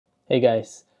Hey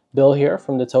guys, Bill here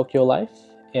from the Tokyo Life,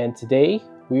 and today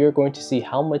we are going to see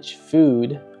how much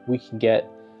food we can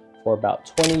get for about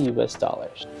 20 US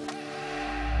dollars.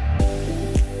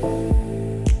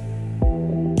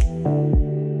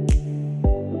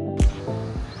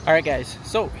 Alright guys,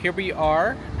 so here we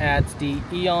are at the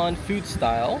Aeon Food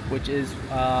Style, which is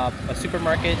a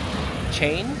supermarket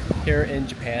chain here in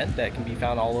Japan that can be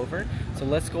found all over. So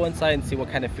let's go inside and see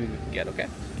what kind of food we can get, okay?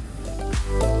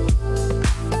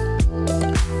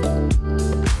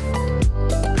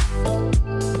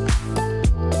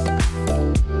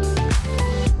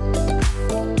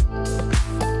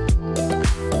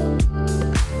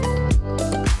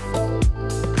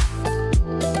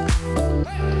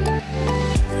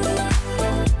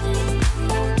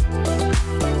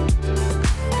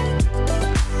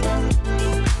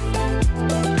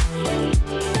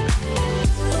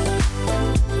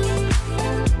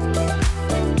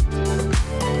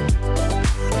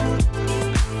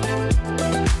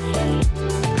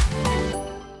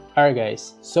 Alright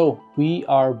guys, so we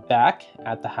are back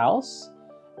at the house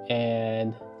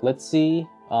and let's see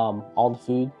all the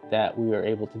food that we were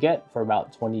able to get for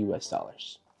about 20 US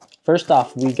dollars. First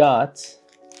off, we got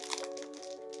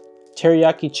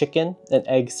teriyaki chicken and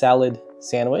egg salad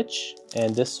sandwich,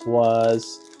 and this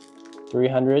was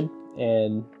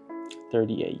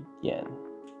 338 yen.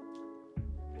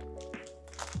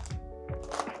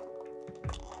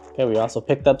 Okay, we also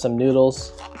picked up some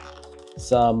noodles,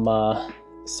 some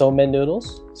somen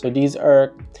noodles. So these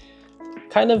are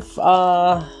kind of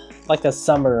like a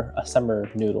summer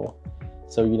noodle.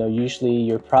 So usually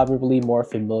you're probably more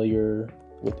familiar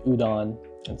with udon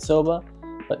and soba,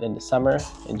 but in the summer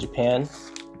in Japan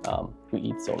we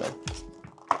eat somen.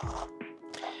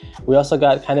 We also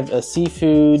got kind of a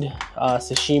seafood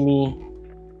sashimi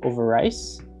over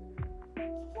rice,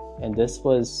 and this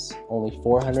was only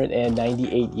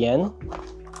 498 yen.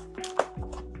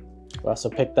 We also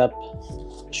picked up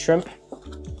shrimp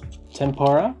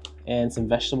tempura and some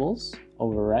vegetables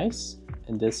over rice,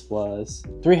 and this was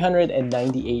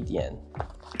 398 yen.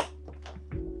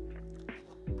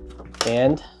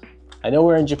 And I know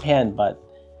we're in Japan, but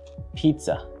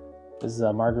pizza. This is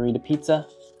a margarita pizza,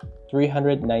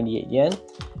 398 yen.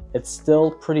 It's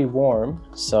still pretty warm,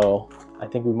 so I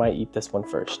think we might eat this one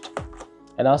first.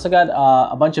 And I also got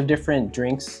a bunch of different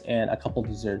drinks and a couple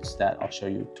desserts that I'll show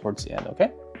you towards the end, okay?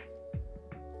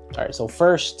 All right, so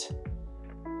first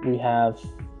we have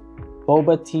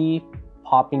boba tea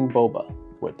popping boba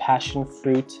with passion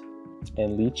fruit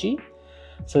and lychee.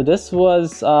 So this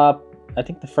was, I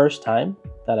think, the first time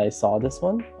that I saw this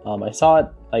one. I saw it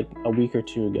like a week or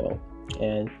two ago,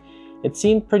 and it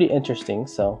seemed pretty interesting,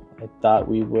 so I thought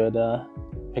we would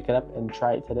pick it up and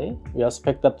try it today. We also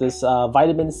picked up this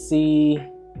vitamin C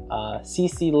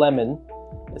CC lemon.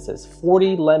 It says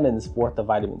 40 lemons worth of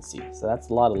vitamin C, so that's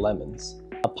a lot of lemons.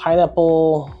 A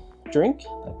pineapple drink,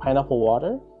 like pineapple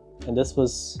water, and this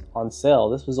was on sale.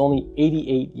 This was only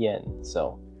 88 yen,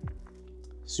 so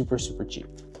super cheap.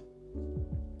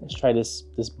 Let's try this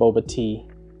boba tea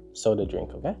soda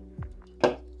drink, okay?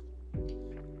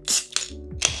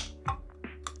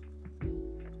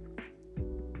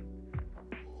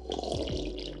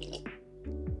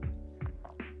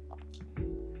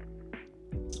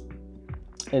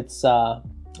 It's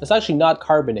actually not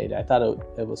carbonated. I thought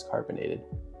it was carbonated.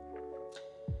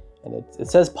 And it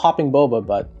says popping boba,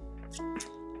 but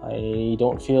I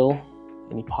don't feel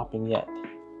any popping yet.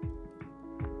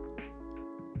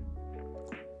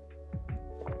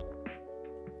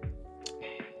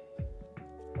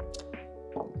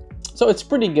 So it's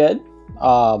pretty good.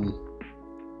 But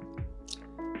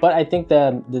I think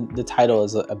the title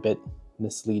is a bit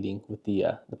misleading with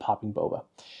the popping boba.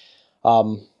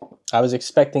 I was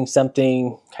expecting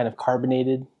something kind of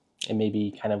carbonated and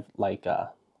maybe kind of like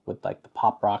with like the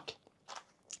pop rock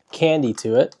candy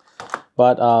to it,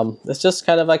 but it's just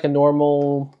kind of like a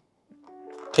normal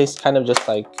taste, kind of just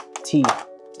like tea,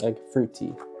 like fruit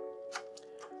tea.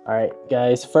 All right,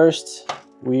 guys, first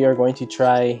we are going to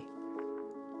try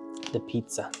the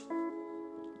pizza.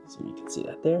 So you can see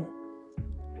that there.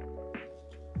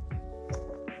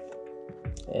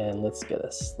 And let's get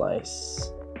a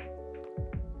slice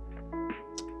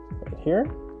right here.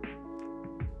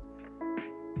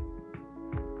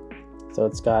 So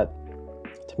it's got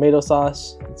tomato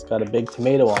sauce, it's got a big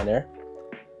tomato on there,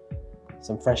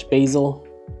 some fresh basil,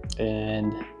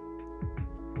 and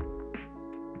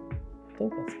I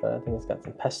think it's got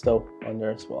some pesto on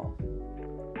there as well.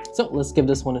 So let's give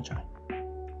this one a try.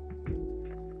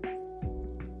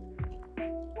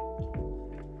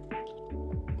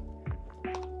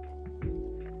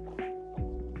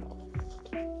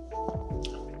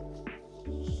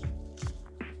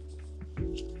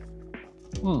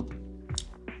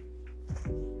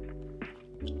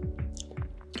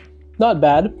 Not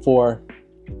bad for,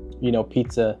 you know,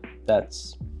 pizza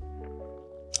that's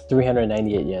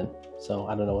 398 yen. So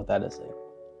I don't know what that is, like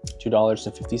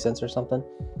 $2.50 or something.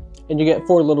 And you get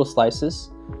 4 little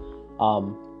slices.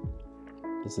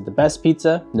 Is it the best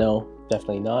pizza? No,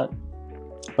 definitely not.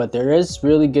 But there is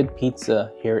really good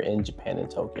pizza here in Japan, in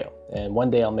Tokyo. And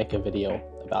one day I'll make a video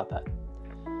about that.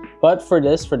 But for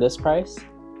this price,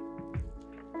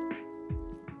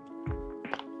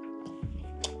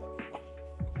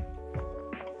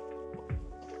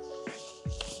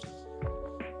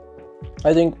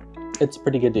 I think it's a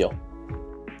pretty good deal.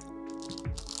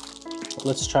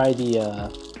 Let's try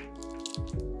the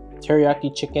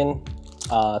teriyaki chicken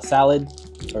salad,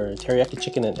 or teriyaki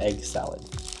chicken and egg salad.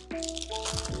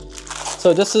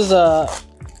 So this is a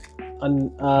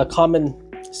common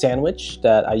sandwich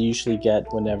that I usually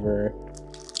get whenever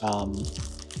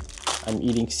I'm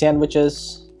eating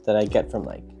sandwiches that I get from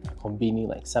like Konbini,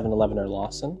 like 7-Eleven or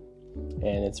Lawson.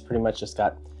 And it's pretty much just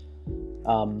got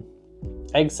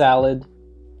egg salad,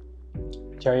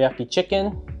 teriyaki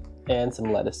chicken, and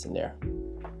some lettuce in there.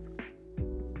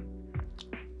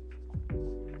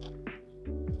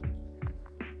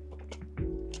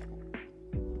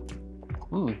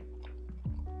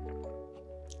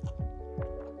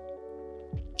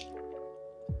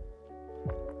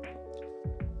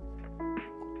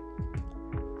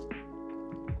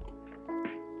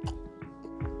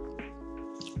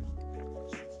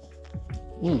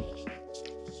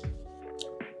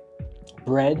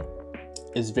 Bread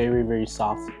is very, very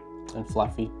soft and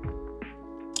fluffy,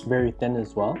 very thin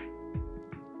as well.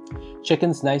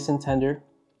 Chicken's nice and tender.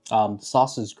 The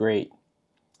sauce is great,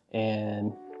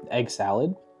 and the egg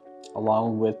salad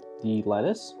along with the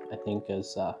lettuce I think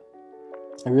is a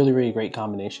really, really great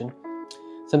combination.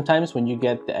 Sometimes when you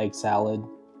get the egg salad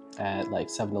at like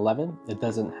 7-Eleven, it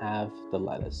doesn't have the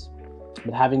lettuce,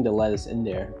 but having the lettuce in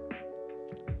there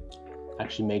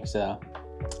actually makes a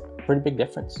pretty big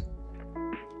difference.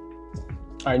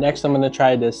 All right, next I'm gonna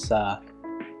try this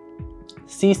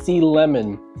CC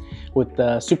lemon with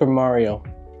the Super Mario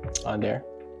on there.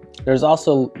 There's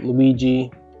also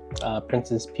Luigi,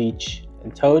 Princess Peach,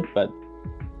 and Toad, but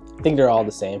I think they're all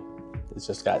the same. It's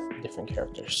just got different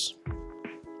characters.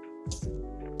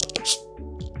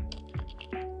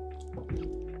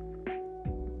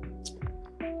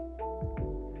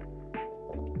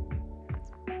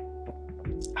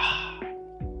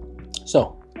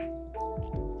 So,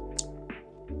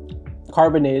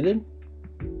 carbonated,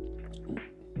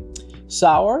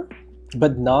 sour,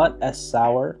 but not as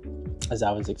sour as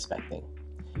I was expecting.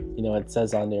 You know, it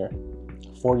says on there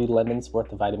 40 lemons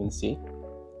worth of vitamin C.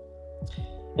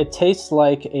 It tastes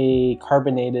like a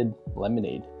carbonated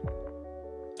lemonade.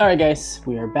 All right, guys,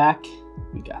 we are back.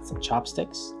 We got some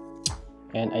chopsticks,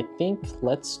 and I think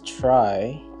let's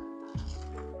try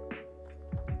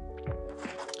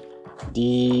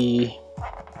the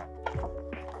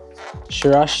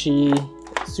Shirashi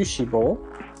sushi bowl,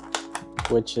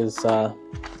 which is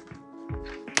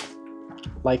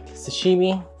like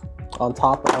sashimi on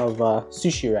top of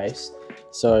sushi rice.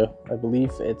 So I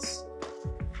believe it's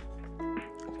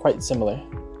quite similar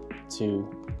to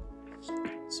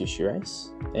sushi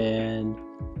rice. And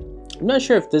I'm not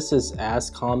sure if this is as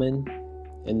common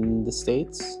in the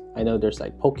States. I know there's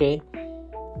like poke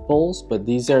bowls, but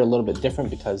these are a little bit different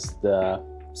because the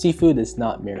seafood is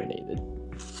not marinated.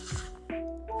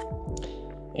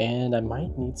 And I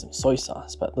might need some soy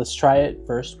sauce, but let's try it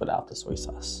first without the soy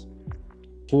sauce.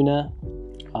 Tuna,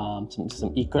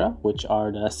 some ikra, which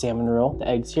are the salmon roll, the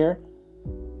eggs here.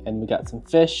 And we got some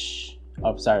fish,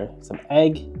 some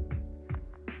egg.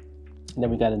 And then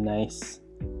we got a nice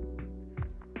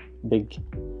big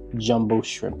jumbo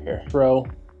shrimp here. Throw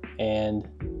and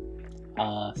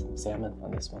some salmon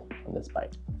on this one, on this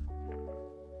bite.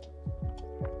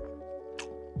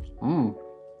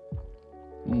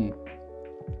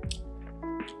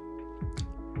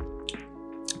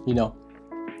 You know,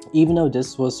 even though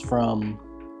this was from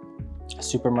a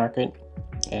supermarket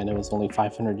and it was only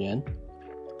 500 yen,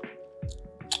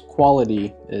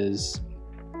 quality is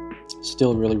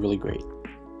still really, really great.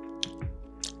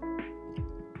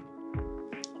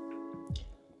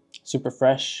 Super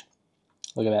fresh.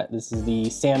 Look at that. This is the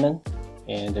salmon,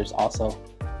 and there's also,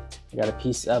 I got a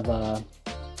piece of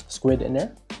squid in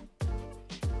there.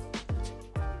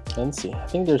 Let's see. I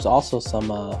think there's also some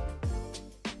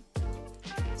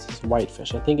this is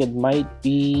whitefish. I think it might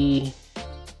be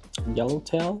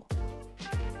yellowtail.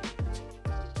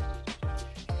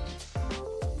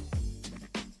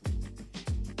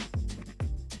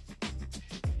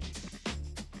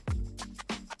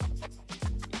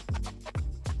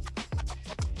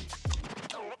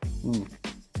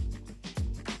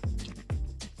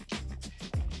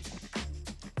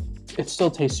 It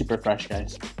still tastes super fresh,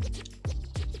 guys.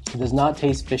 It does not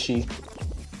taste fishy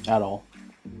at all.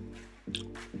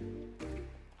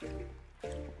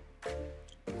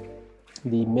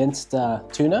 The minced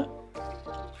tuna,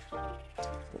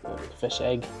 fish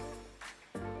egg.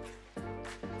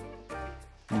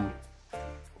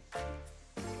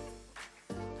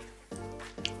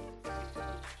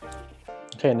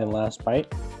 Okay, and then last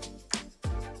bite.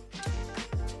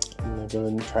 I'm gonna go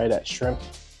ahead and try that shrimp.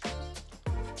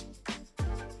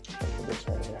 This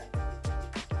right here.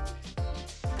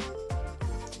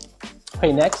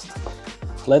 Okay, next,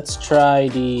 let's try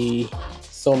the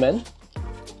somen,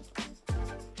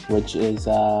 which is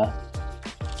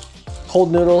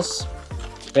cold noodles.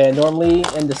 And normally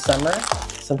in the summer,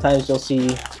 sometimes you'll see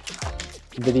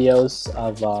videos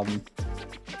of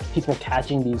people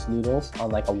catching these noodles on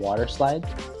like a water slide.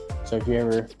 So if you're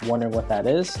ever wondering what that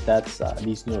is, that's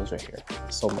these noodles right here,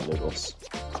 somen noodles.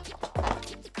 All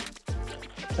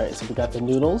right, so we got the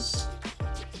noodles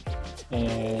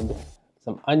and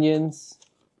some onions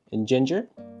and ginger,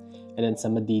 and then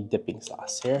some of the dipping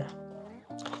sauce here.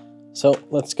 So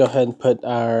let's go ahead and put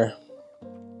our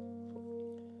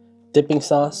dipping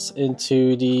sauce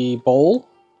into the bowl,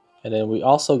 and then we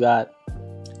also got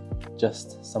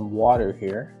just some water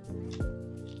here.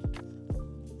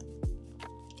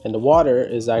 And the water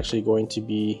is actually going to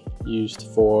be used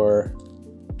for,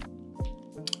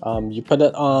 you put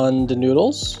it on the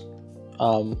noodles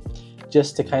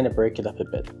just to kind of break it up a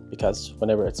bit, because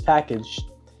whenever it's packaged,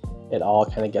 it all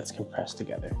kind of gets compressed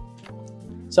together.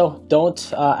 So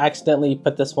don't accidentally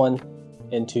put this one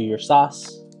into your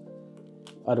sauce.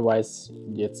 Otherwise,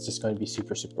 it's just going to be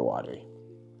super, super watery.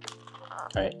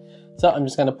 All right, so I'm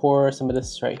just gonna pour some of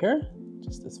this right here,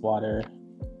 just this water.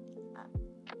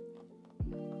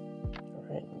 All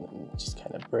right, and then just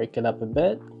kind of break it up a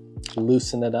bit,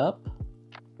 loosen it up.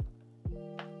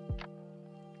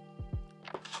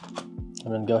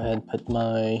 I'm gonna go ahead and put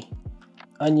my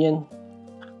onion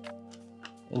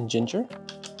and ginger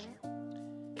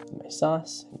in my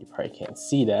sauce. You probably can't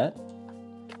see that,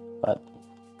 but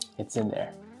it's in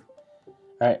there.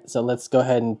 All right, so let's go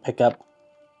ahead and pick up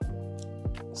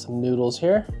some noodles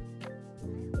here.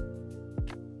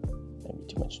 Maybe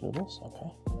too much noodles,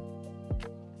 okay.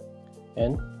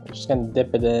 And we're just gonna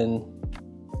dip it in,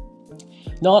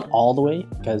 not all the way,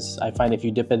 because I find if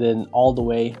you dip it in all the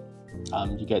way,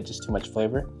 you get just too much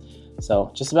flavor.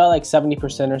 So just about like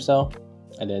 70% or so,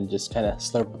 and then just kind of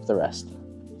slurp up the rest.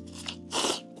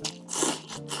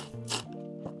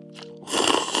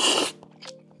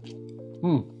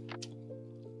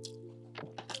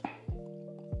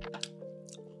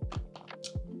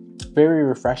 Very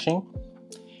refreshing.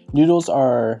 Noodles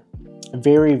are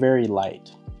very, very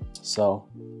light. So,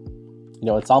 you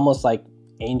know, it's almost like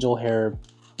angel hair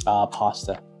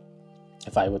pasta,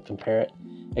 if I would compare it,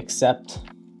 except,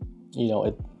 you know,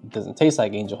 it doesn't taste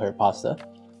like angel hair pasta.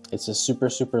 It's just super,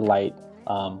 super light,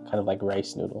 kind of like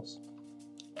rice noodles.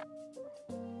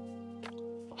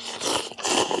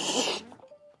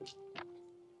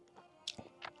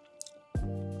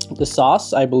 The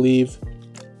sauce, I believe,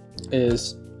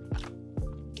 is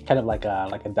kind of like a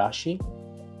dashi,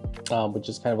 which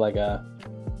is kind of like a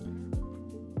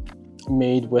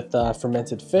made with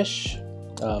fermented fish.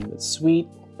 It's sweet,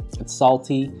 it's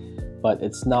salty, but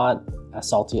it's not as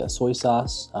salty as soy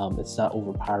sauce. It's not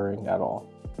overpowering at all,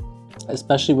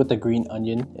 especially with the green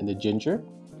onion and the ginger.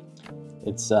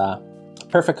 It's a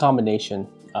perfect combination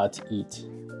to eat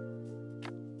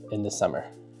in the summer.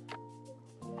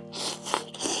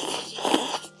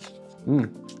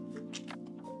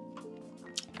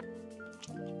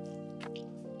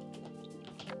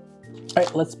 All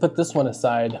right, let's put this one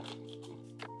aside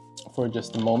for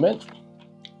just a moment.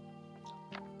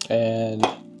 And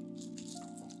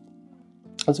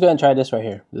let's go ahead and try this right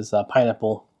here. This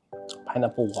pineapple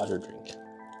water drink.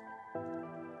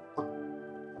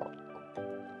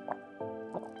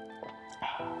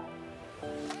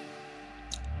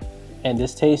 And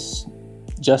this tastes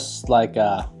just like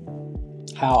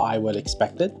how I would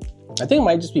expect it. I think it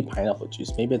might just be pineapple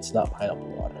juice. Maybe it's not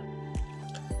pineapple water.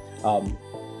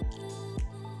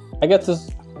 I guess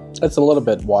it's a little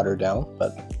bit watered down,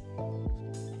 but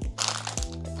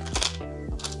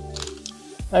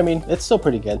I mean, it's still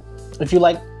pretty good. If you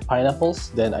like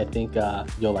pineapples, then I think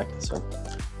you'll like this one.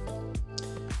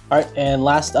 All right, and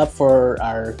last up for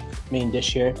our main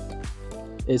dish here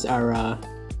is our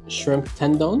shrimp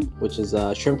tendon, which is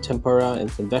shrimp tempura and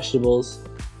some vegetables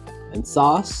and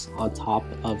sauce on top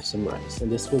of some rice.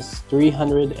 And this was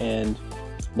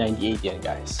 398 yen,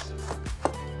 guys.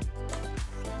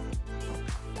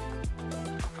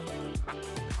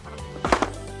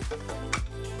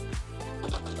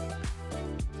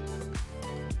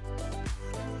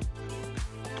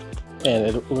 And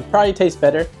it would probably taste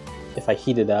better if I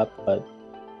heat it up, but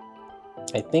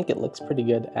I think it looks pretty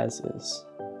good as is.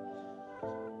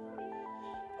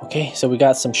 Okay, so we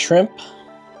got some shrimp,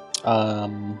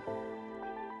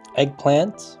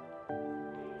 eggplant,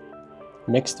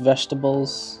 mixed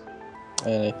vegetables,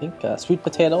 and I think sweet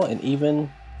potato, and even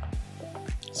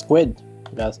squid.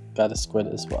 Got a squid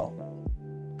as well.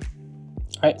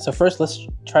 Alright, so first let's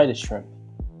try the shrimp.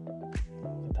 Look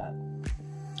at that.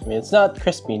 I mean, it's not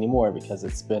crispy anymore because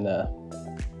it's been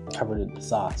covered in the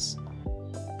sauce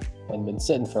and been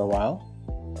sitting for a while.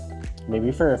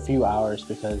 Maybe for a few hours,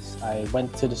 because I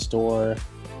went to the store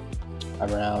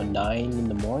around 9 in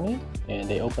the morning and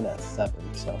they open at 7.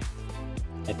 So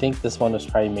I think this one was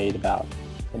probably made about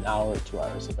an hour or 2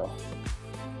 hours ago.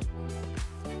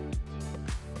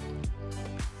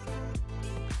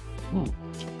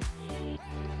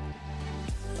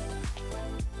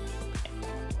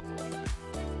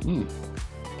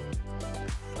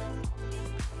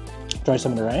 Try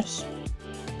some of the rice.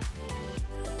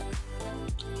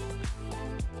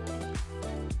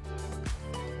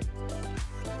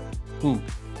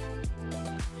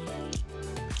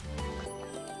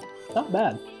 Not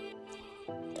bad.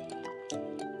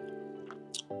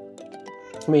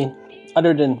 I mean,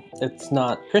 other than it's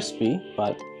not crispy,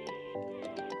 but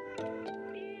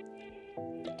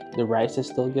the rice is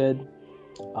still good.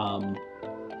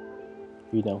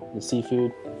 You know, the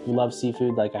seafood. If you love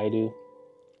seafood like I do,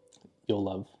 you'll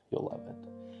love it.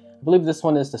 I believe this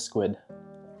one is the squid.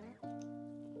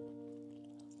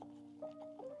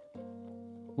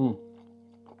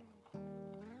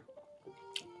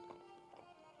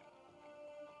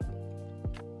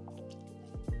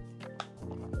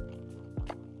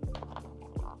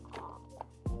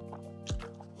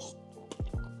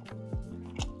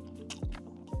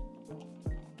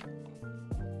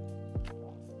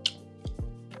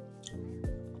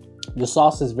 The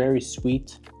sauce is very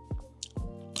sweet.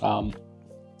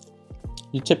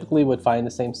 You typically would find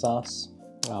the same sauce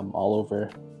all over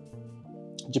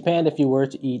Japan if you were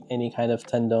to eat any kind of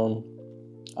tendon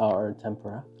or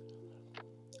tempura.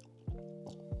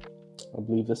 I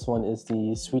believe this one is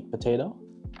the sweet potato.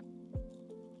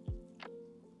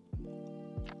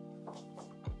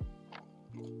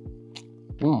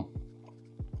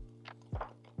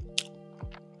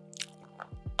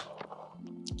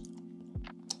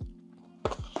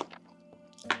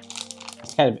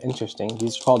 It's kind of interesting.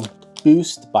 These are called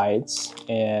Boost Bites,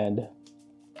 and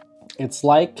it's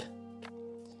like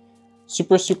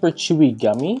super chewy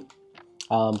gummy,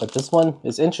 but this one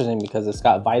is interesting because it's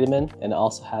got vitamin and it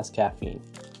also has caffeine.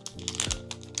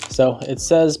 So it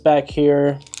says back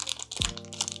here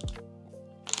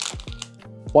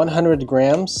 100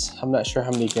 grams. I'm not sure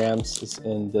how many grams is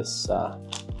in this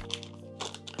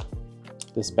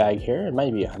this bag here. It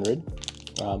might be 100.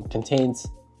 Contains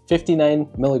 59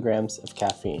 milligrams of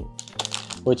caffeine,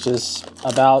 which is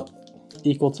about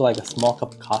equal to like a small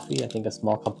cup of coffee. I think a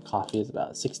small cup of coffee is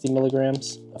about 60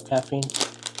 milligrams of caffeine.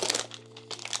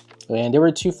 And there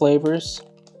were 2 flavors.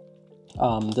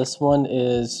 This one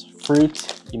is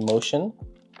Fruit Emotion.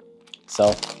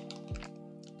 So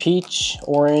peach,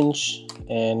 orange,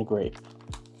 and grape.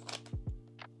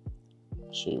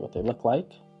 I'll show you what they look like.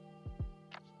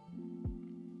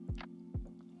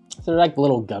 So they're like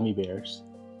little gummy bears,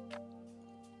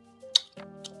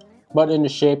 but in the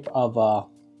shape of a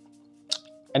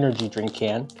energy drink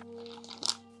can.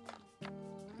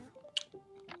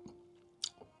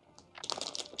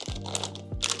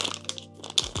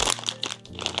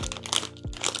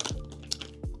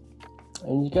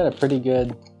 And you get a pretty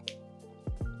good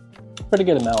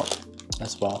amount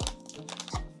as well.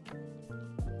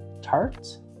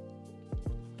 Tart.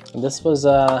 And this was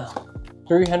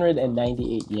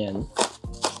 398 yen.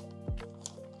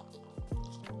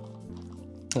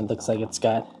 It looks like it's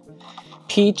got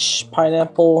peach,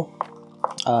 pineapple,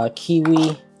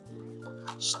 kiwi,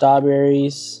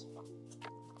 strawberries,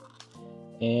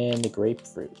 and the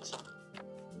grapefruit.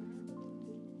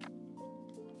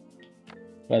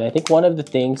 And I think one of the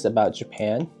things about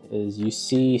Japan is you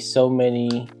see so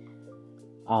many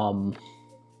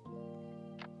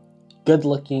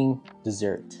good-looking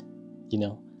dessert, you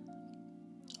know.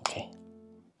 Okay.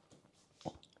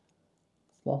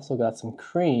 It's also got some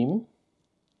cream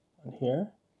on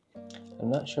here. I'm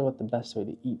not sure what the best way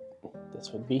to eat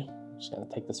this would be. I'm just gonna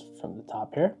take this from the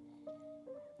top here.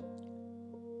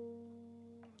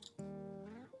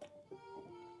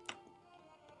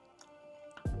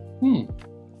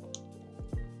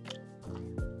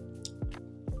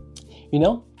 You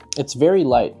know, it's very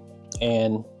light,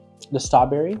 and the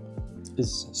strawberry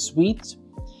is sweet.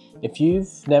 If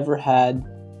you've never had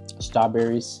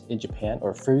strawberries in Japan,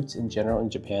 or fruits in general in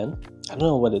Japan. I don't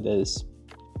know what it is.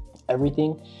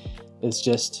 Everything is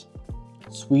just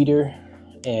sweeter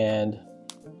and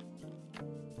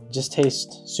just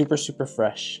tastes super, super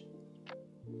fresh.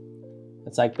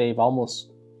 It's like they've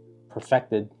almost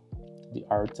perfected the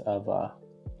art of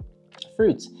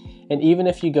fruits. And even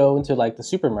if you go into like the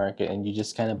supermarket and you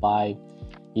just kind of buy,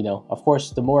 you know, of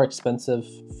course, the more expensive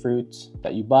fruit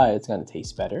that you buy, it's going to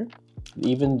taste better.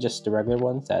 Even just the regular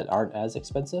ones that aren't as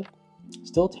expensive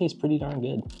still taste pretty darn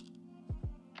good.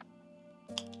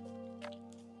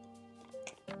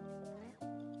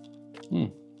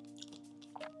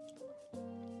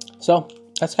 So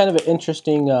that's kind of an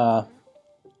interesting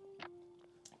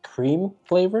cream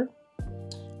flavor.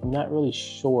 I'm not really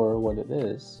sure what it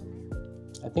is.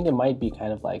 I think it might be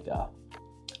kind of like a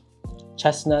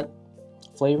chestnut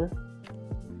flavor.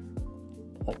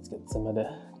 Let's get some of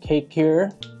the cake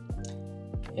here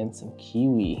and some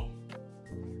kiwi.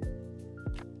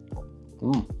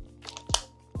 All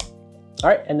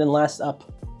right, and then last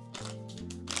up,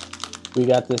 we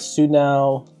got this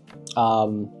Sunao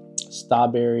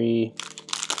strawberry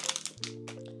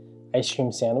ice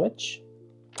cream sandwich,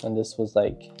 and this was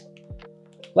like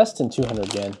less than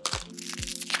 200 yen.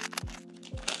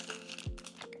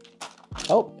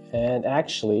 Oh, and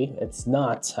actually it's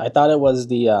not. I thought it was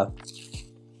the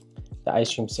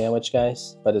ice cream sandwich,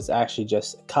 guys, but it's actually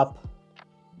just a cup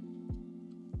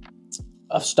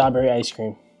of strawberry ice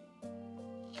cream.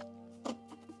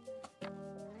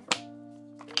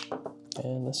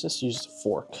 And let's just use the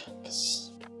fork,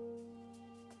 because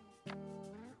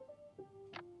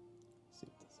see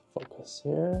if this focus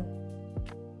here.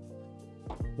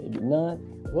 Maybe not.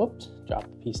 Whoops,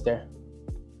 dropped the piece there.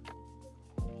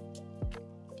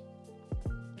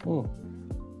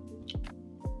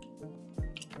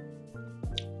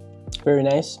 Very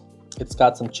nice. It's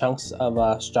got some chunks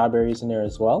of strawberries in there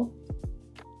as well,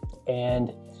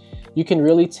 and you can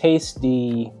really taste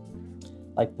the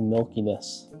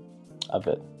milkiness of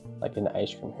it, like in the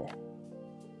ice cream here.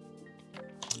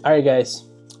 All right, guys.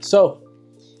 So,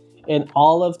 in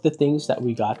all of the things that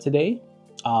we got today,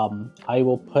 I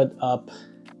will put up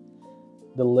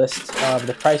the list of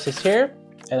the prices here,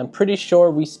 and I'm pretty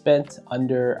sure we spent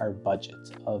under our budget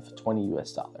of $20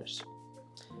 US.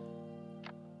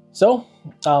 So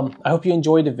I hope you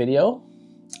enjoyed the video,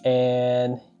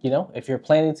 and you know, if you're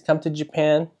planning to come to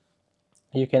Japan,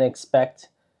 you can expect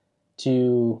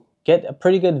to get a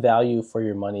pretty good value for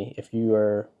your money if you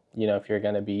are, you know, if you're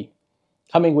going to be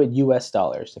coming with US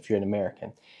dollars, if you're an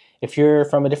American. If you're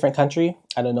from a different country,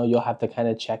 I don't know, you'll have to kind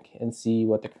of check and see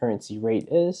what the currency rate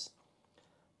is.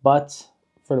 But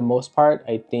for the most part,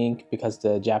 I think because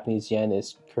the Japanese yen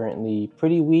is currently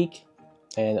pretty weak,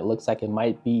 and it looks like it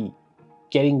might be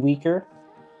getting weaker,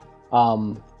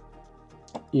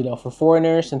 you know, for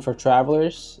foreigners and for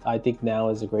travelers, I think now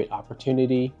is a great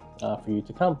opportunity for you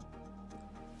to come.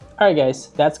 All right, guys,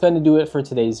 that's going to do it for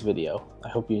today's video. I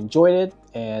hope you enjoyed it,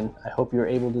 and I hope you're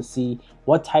able to see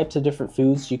what types of different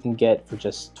foods you can get for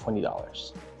just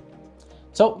 $20.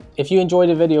 So if you enjoyed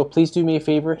the video, please do me a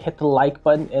favor, hit the like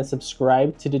button and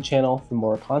subscribe to the channel for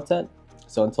more content.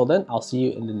 So until then, I'll see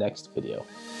you in the next video.